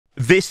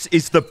This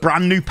is the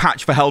brand new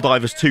patch for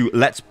Helldivers 2.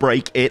 Let's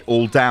break it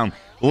all down.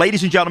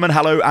 Ladies and gentlemen,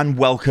 hello and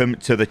welcome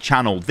to the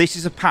channel. This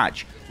is a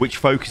patch which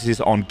focuses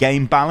on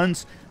game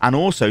balance and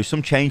also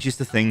some changes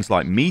to things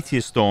like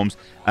meteor storms.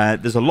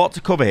 There's a lot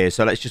to cover here,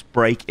 so let's just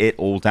break it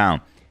all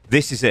down.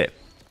 This is it.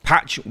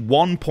 Patch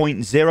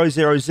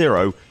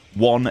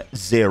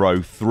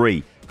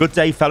 1.000103. Good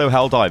day, fellow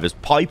Helldivers.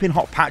 Piping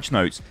hot patch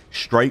notes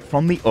straight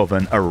from the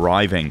oven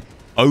arriving.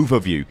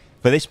 Overview.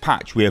 For this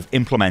patch, we have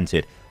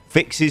implemented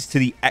fixes to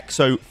the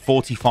Exo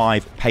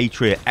 45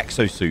 Patriot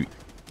Exo Suit,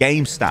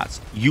 game stats,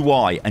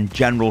 UI and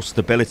general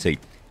stability,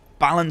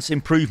 balance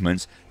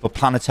improvements for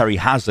planetary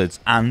hazards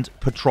and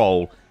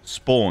patrol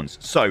spawns.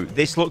 So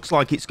this looks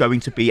like it's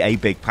going to be a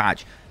big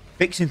patch.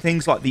 Fixing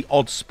things like the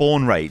odd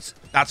spawn rates,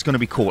 that's going to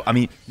be cool. I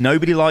mean,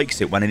 nobody likes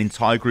it when an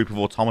entire group of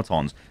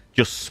automatons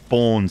just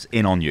spawns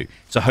in on you.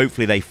 So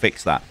hopefully they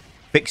fix that.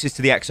 Fixes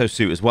to the Exo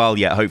Suit as well.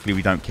 Yeah, hopefully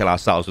we don't kill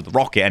ourselves with the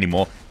rocket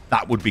anymore.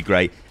 That would be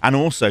great. And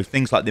also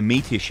things like the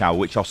Meteor shower,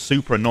 which are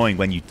super annoying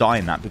when you die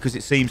in that, because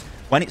it seems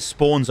when it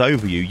spawns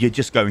over you, you're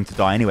just going to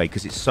die anyway,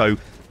 because it's so,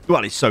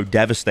 well, it's so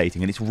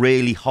devastating, and it's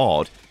really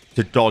hard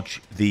to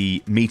dodge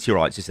the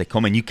meteorites as they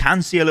come in. You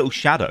can see a little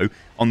shadow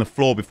on the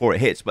floor before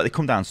it hits, but they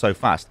come down so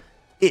fast,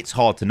 it's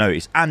hard to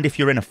notice. And if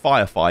you're in a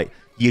firefight,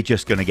 you're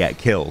just going to get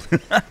killed.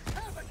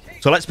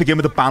 So let's begin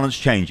with the balance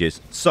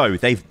changes. So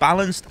they've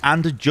balanced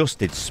and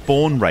adjusted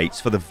spawn rates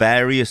for the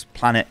various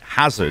planet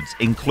hazards,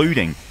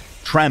 including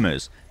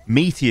tremors,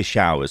 meteor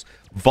showers,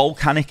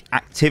 volcanic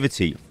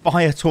activity,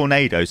 fire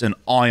tornadoes, and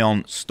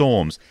ion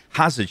storms.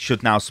 Hazards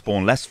should now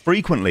spawn less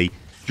frequently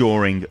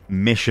during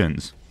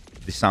missions.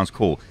 This sounds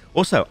cool.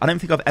 Also, I don't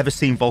think I've ever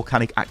seen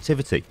volcanic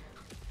activity.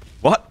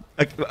 What?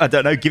 I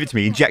don't know. Give it to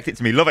me. Inject it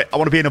to me. Love it. I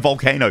want to be in a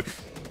volcano.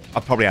 I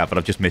probably have, but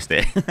I've just missed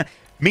it.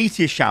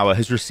 Meteor shower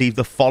has received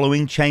the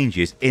following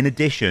changes in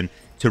addition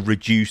to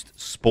reduced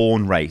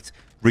spawn rate.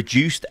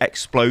 Reduced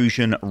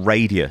explosion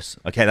radius.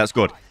 Okay, that's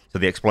good. So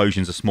the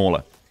explosions are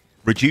smaller.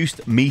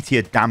 Reduced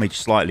meteor damage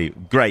slightly.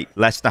 Great,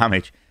 less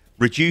damage.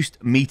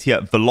 Reduced meteor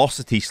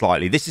velocity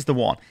slightly. This is the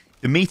one.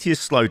 The meteors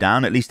slow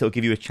down. At least it'll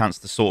give you a chance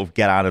to sort of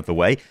get out of the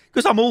way.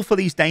 Because I'm all for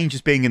these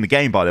dangers being in the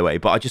game, by the way,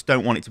 but I just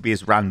don't want it to be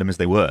as random as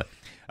they were.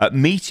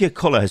 Meteor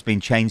color has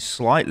been changed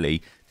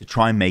slightly to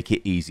try and make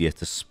it easier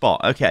to spot.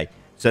 Okay,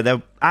 so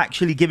they're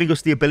actually giving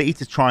us the ability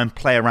to try and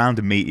play around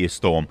a meteor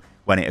storm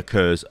when it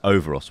occurs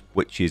over us,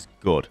 which is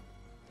good.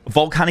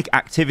 Volcanic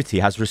activity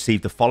has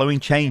received the following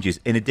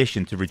changes in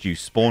addition to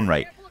reduced spawn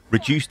rate.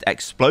 Reduced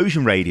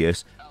explosion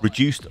radius,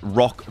 reduced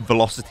rock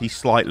velocity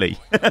slightly.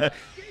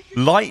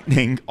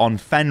 Lightning on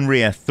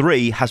Fenrir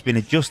 3 has been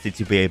adjusted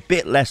to be a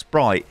bit less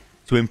bright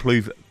to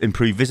improve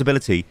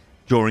visibility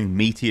during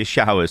meteor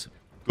showers.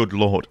 Good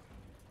lord.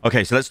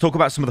 Okay, so let's talk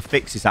about some of the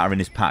fixes that are in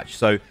this patch.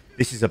 So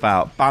this is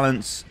about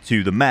balance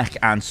to the mech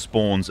and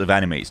spawns of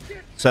enemies.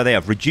 So they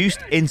have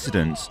reduced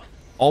incidents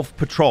of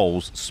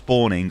patrols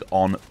spawning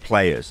on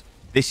players.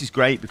 This is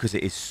great because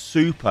it is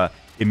super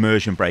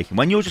immersion breaking.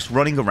 When you're just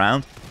running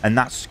around and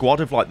that squad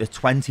of like the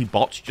 20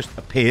 bots just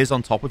appears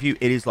on top of you,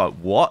 it is like,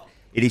 what?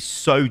 It is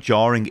so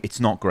jarring. It's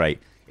not great.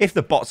 If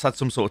the bots had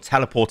some sort of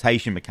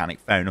teleportation mechanic,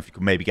 fair enough, you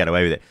could maybe get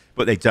away with it.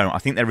 But they don't. I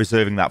think they're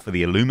reserving that for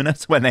the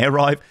Illuminates when they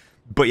arrive.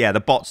 But yeah, the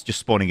bots just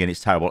spawning in,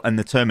 it's terrible. And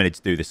the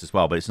Terminids do this as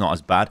well, but it's not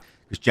as bad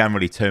because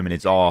generally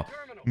Terminids are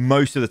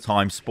most of the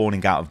time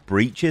spawning out of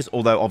breaches,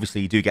 although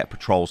obviously you do get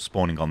patrols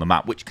spawning on the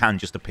map, which can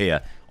just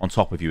appear on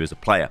top of you as a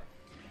player.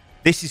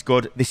 This is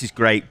good. This is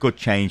great. Good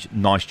change.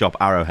 Nice job,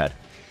 Arrowhead.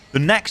 The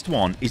next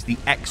one is the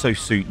Exo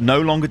Suit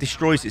no longer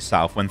destroys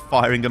itself when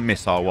firing a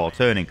missile while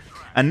turning.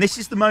 And this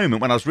is the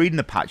moment when I was reading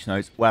the patch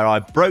notes where I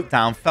broke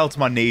down, fell to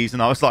my knees,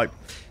 and I was like,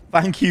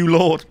 thank you,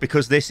 Lord,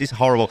 because this is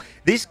horrible.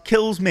 This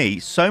kills me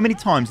so many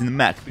times in the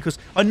mech because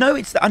I know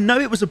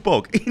it was a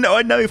bug. You know,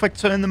 I know if I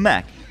turn the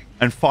mech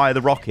and fire the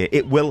rocket,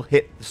 it will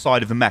hit the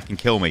side of the mech and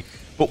kill me.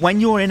 But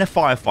when you're in a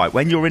firefight,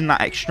 when you're in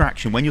that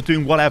extraction, when you're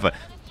doing whatever,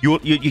 you're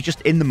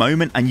just in the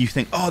moment and you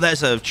think, oh,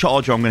 there's a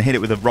charger, I'm going to hit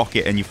it with a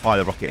rocket, and you fire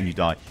the rocket and you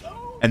die.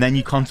 And then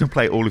you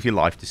contemplate all of your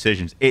life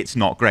decisions. It's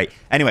not great.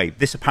 Anyway,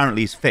 this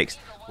apparently is fixed.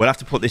 We'll have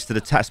to put this to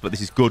the test, but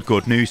this is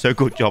good news. So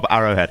good job,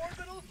 Arrowhead.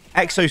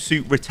 Exo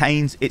Suit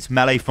retains its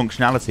melee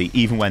functionality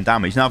even when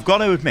damaged. Now, I've got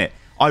to admit,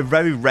 I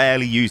very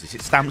rarely use this.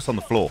 It stamps on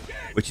the floor,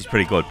 which is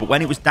pretty good. But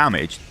when it was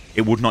damaged,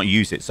 it would not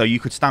use it. So you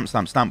could stamp,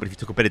 but if you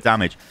took a bit of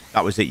damage,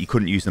 that was it. You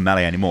couldn't use the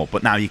melee anymore.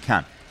 But now you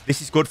can.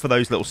 This is good for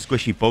those little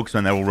squishy bugs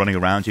when they're all running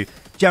around you.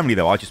 Generally,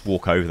 though, I just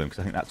walk over them because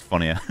I think that's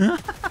funnier.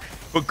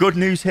 But good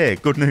news here.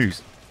 Good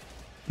news.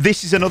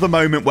 This is another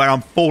moment where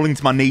I'm falling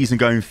to my knees and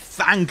going,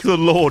 thank the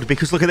Lord,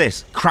 because look at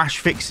this. Crash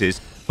fixes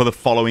for the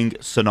following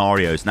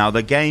scenarios. Now,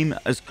 the game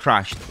has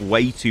crashed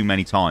way too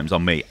many times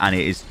on me, and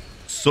it is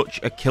such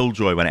a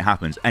killjoy when it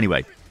happens.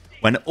 Anyway,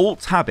 when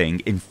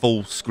alt-tabbing in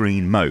full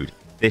screen mode,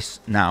 this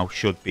now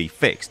should be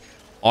fixed.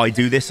 I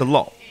do this a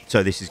lot,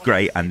 so this is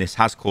great, and this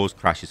has caused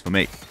crashes for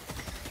me.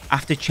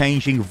 After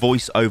changing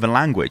voice over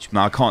language,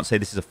 now I can't say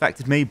this has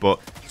affected me, but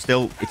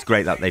still, it's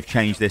great that they've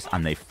changed this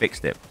and they've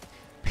fixed it.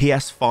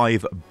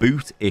 PS5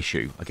 boot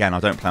issue. Again, I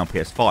don't play on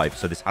PS5,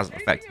 so this hasn't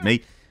affected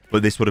me,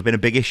 but this would have been a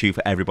big issue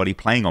for everybody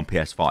playing on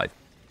PS5.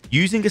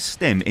 Using a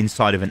stim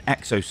inside of an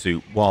Exo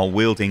Suit while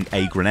wielding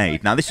a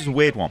grenade. Now, this is a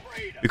weird one,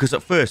 because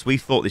at first we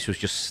thought this was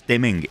just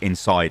stimming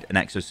inside an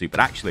Exo Suit, but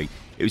actually,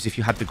 it was if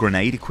you had the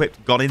grenade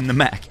equipped, got in the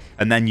mech,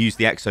 and then used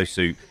the Exo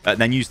Suit,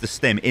 then used the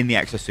stim in the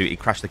Exo Suit, it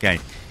crashed the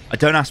game.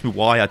 Don't ask me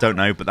why, I don't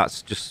know, but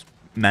that's just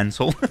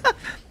mental.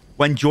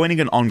 When joining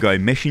an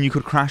ongoing mission, you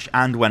could crash,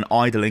 and when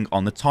idling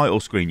on the title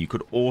screen, you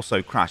could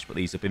also crash, but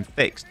these have been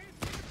fixed.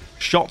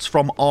 Shots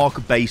from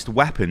arc-based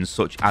weapons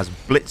such as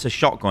Blitzer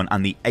Shotgun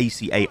and the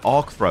ACA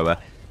Arc Thrower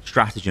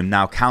stratagem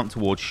now count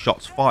towards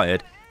shots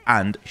fired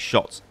and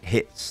shots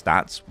hit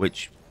stats,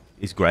 which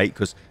is great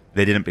because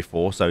they didn't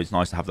before, so it's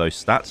nice to have those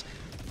stats.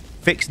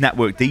 Fixed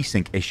network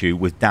desync issue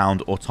with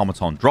downed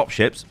automaton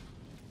dropships.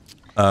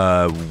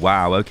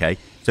 Wow, okay.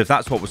 So if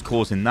that's what was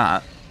causing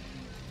that,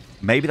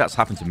 maybe that's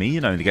happened to me,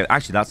 you know.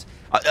 Actually, that's...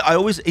 I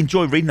always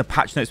enjoy reading the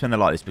patch notes when they're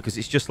like this, because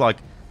it's just like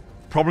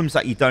problems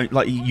that you don't...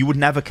 Like, you would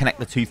never connect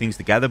the two things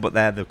together, but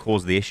they're the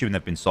cause of the issue and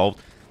they've been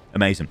solved.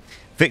 Amazing.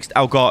 Fixed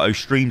Elgato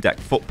Stream Deck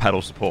foot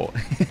pedal support.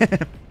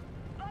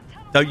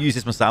 Don't use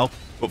this myself,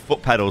 but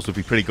foot pedals would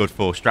be pretty good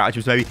for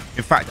stratagems, maybe.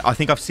 In fact, I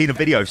think I've seen a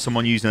video of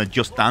someone using a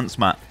Just Dance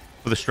mat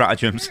for the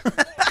stratagems.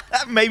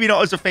 Maybe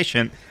not as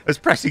efficient as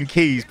pressing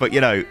keys, but,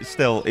 you know,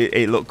 still,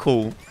 it looked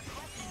cool.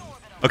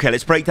 Okay,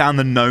 let's break down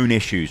the known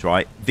issues,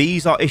 right?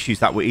 These are issues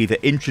that were either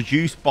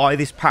introduced by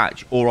this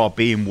patch or are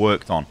being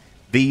worked on.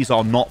 These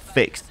are not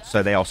fixed,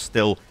 so they are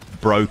still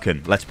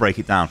broken. Let's break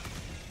it down.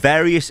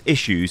 Various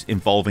issues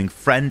involving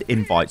friend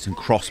invites and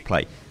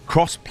crossplay.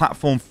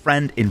 Cross-platform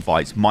friend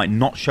invites might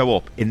not show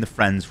up in the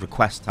friends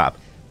request tab.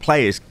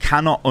 Players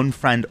cannot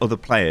unfriend other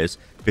players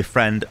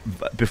befriended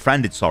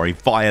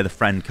via the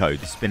friend code.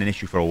 This has been an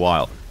issue for a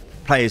while.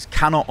 Players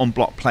cannot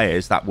unblock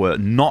players that were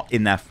not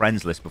in their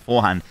friends list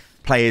beforehand.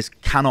 Players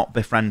cannot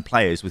befriend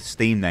players with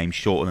Steam names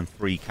shorter than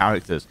 3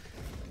 characters.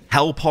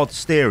 Hellpod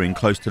steering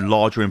close to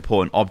larger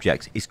important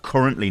objects is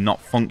currently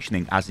not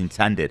functioning as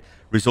intended,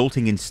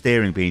 resulting in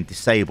steering being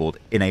disabled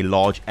in a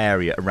large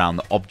area around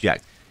the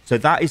object. So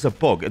that is a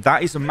bug.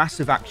 That is a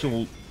massive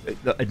actual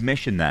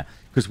admission there,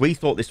 because we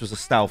thought this was a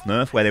stealth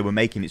nerf where they were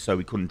making it so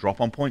we couldn't drop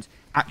on points.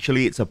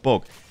 Actually, it's a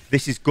bug.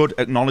 This is good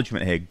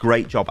acknowledgement here.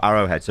 Great job,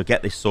 Arrowhead. So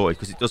get this sorted,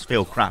 because it does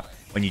feel crap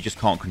when you just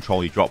can't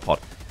control your drop pod.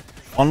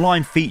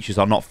 Online features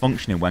are not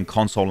functioning when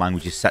console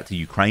language is set to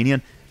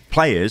Ukrainian.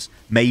 Players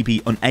may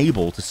be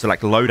unable to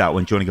select loadout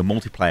when joining a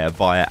multiplayer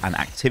via an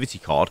activity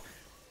card.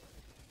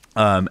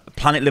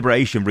 Planet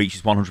Liberation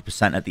reaches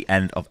 100% at the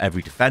end of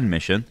every defend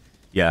mission.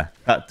 Yeah,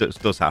 that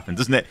does happen,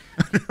 doesn't it?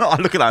 I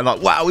look at that and I'm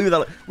like, wow, we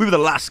were the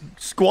last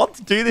squad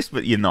to do this,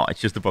 but you're not.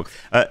 It's just a bug.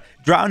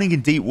 Drowning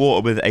in deep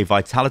water with a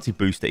vitality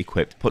booster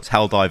equipped puts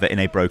Helldiver in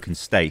a broken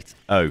state.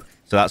 Oh,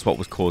 so that's what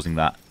was causing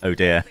that. Oh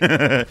dear.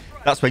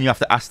 That's when you have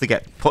to ask to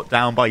get put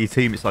down by your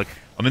team. It's like,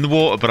 I'm in the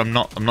water, but I'm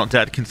not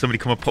dead. Can somebody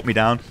come and put me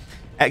down?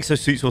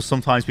 Exosuits will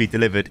sometimes be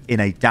delivered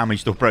in a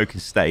damaged or broken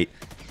state.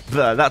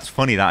 That's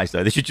funny, that is,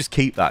 though. They should just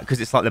keep that, because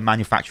it's like the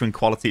manufacturing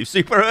quality of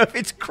Super Earth.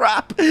 It's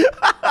crap.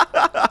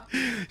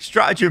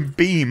 Stratagem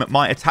Beam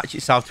might attach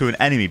itself to an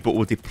enemy, but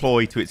will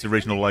deploy to its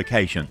original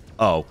location.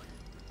 Oh,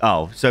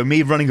 so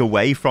me running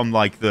away from,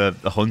 like, the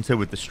hunter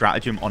with the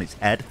stratagem on its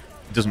head,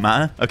 it doesn't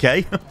matter,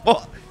 okay?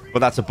 What? Well,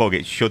 that's a bug.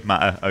 It should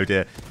matter. Oh,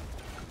 dear.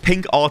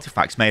 Pink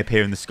artifacts may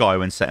appear in the sky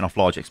when setting off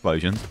large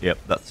explosions. Yep,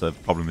 that's a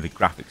problem with the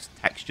graphics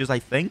textures, I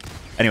think.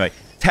 Anyway,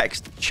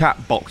 text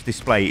chat box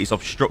display is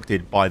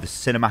obstructed by the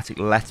cinematic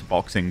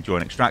letterboxing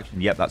during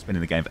extraction. Yep, that's been in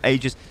the game for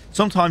ages.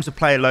 Sometimes the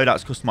player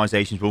loadouts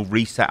customizations will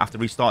reset after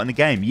restarting the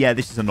game. Yeah,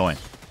 this is annoying.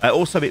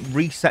 Also, it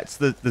resets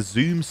the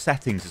zoom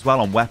settings as well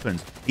on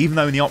weapons. Even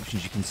though in the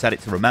options you can set it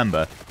to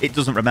remember, it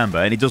doesn't remember,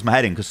 and it does my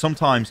head in, because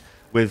sometimes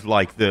with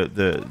like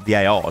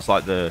the ARs,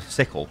 like the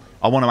sickle,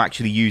 I want to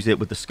actually use it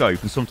with the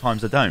scope, and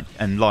sometimes I don't.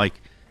 And like,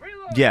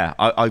 yeah,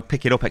 I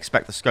pick it up,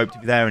 expect the scope to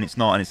be there, and it's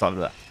not, and it's like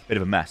a bit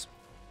of a mess.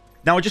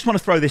 Now, I just want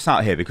to throw this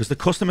out here, because the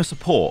customer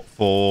support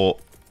for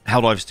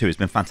Helldivers 2 has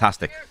been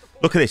fantastic.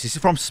 Look at this. This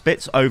is from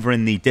Spitz over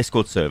in the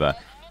Discord server.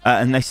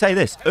 And they say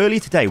this: earlier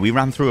today, we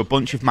ran through a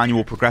bunch of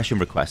manual progression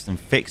requests and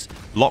fixed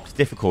locked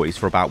difficulties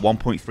for about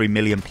 1.3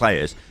 million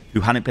players who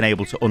hadn't been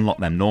able to unlock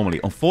them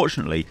normally.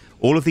 Unfortunately,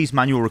 all of these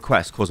manual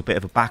requests caused a bit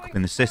of a backup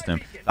in the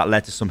system that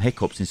led to some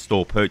hiccups in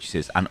store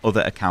purchases and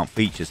other account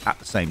features at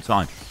the same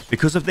time.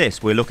 Because of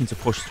this, we're looking to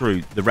push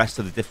through the rest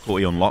of the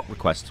difficulty unlock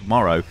requests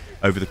tomorrow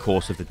over the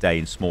course of the day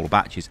in smaller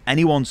batches.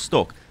 Anyone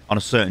stuck on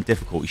a certain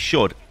difficulty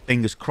should,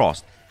 fingers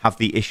crossed, have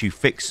the issue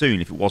fixed soon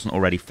if it wasn't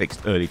already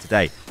fixed early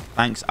today.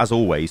 Thanks, as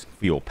always,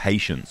 for your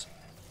patience.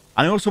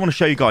 And I also want to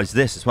show you guys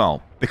this as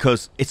well,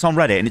 because it's on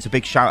Reddit, and it's a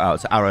big shout out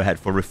to Arrowhead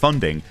for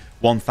refunding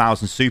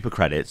 1,000 super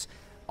credits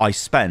I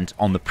spent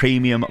on the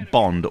premium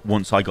bond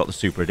once I got the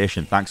super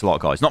edition. Thanks a lot,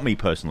 guys. Not me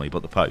personally,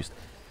 but the post.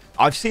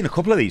 I've seen a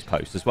couple of these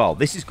posts as well.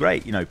 This is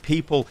great. You know,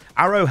 people,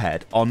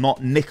 Arrowhead are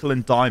not nickel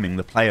and diming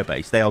the player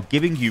base. They are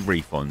giving you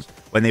refunds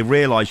when they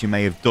realize you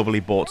may have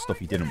doubly bought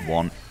stuff you didn't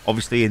want.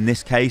 Obviously, in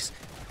this case,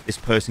 this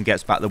person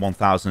gets back the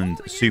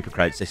 1,000 super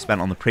credits they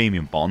spent on the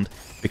premium bond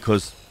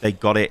because they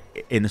got it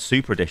in the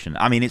super edition.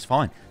 I mean, it's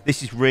fine.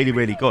 This is really,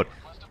 really good.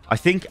 I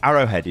think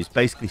Arrowhead is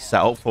basically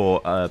set up for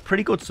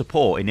pretty good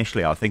support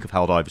initially, I think, of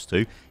Helldivers 2.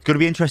 It's going to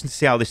be interesting to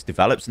see how this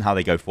develops and how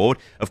they go forward.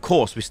 Of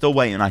course, we're still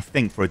waiting, I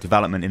think, for a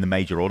development in the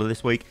major order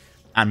this week,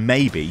 and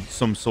maybe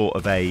some sort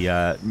of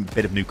a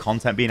bit of new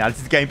content being added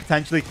to the game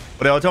potentially.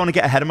 But I don't want to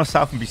get ahead of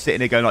myself and be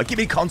sitting here going like, give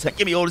me content,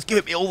 give me orders, give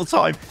it me all the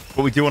time.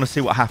 But we do want to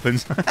see what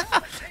happens.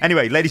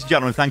 Anyway, ladies and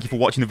gentlemen, thank you for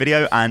watching the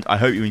video, and I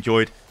hope you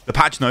enjoyed the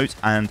patch notes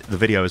and the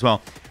video as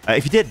well.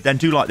 If you did, then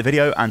do like the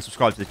video and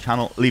subscribe to the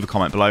channel, leave a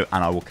comment below,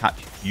 and I will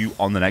catch you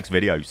on the next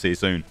video. See you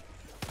soon.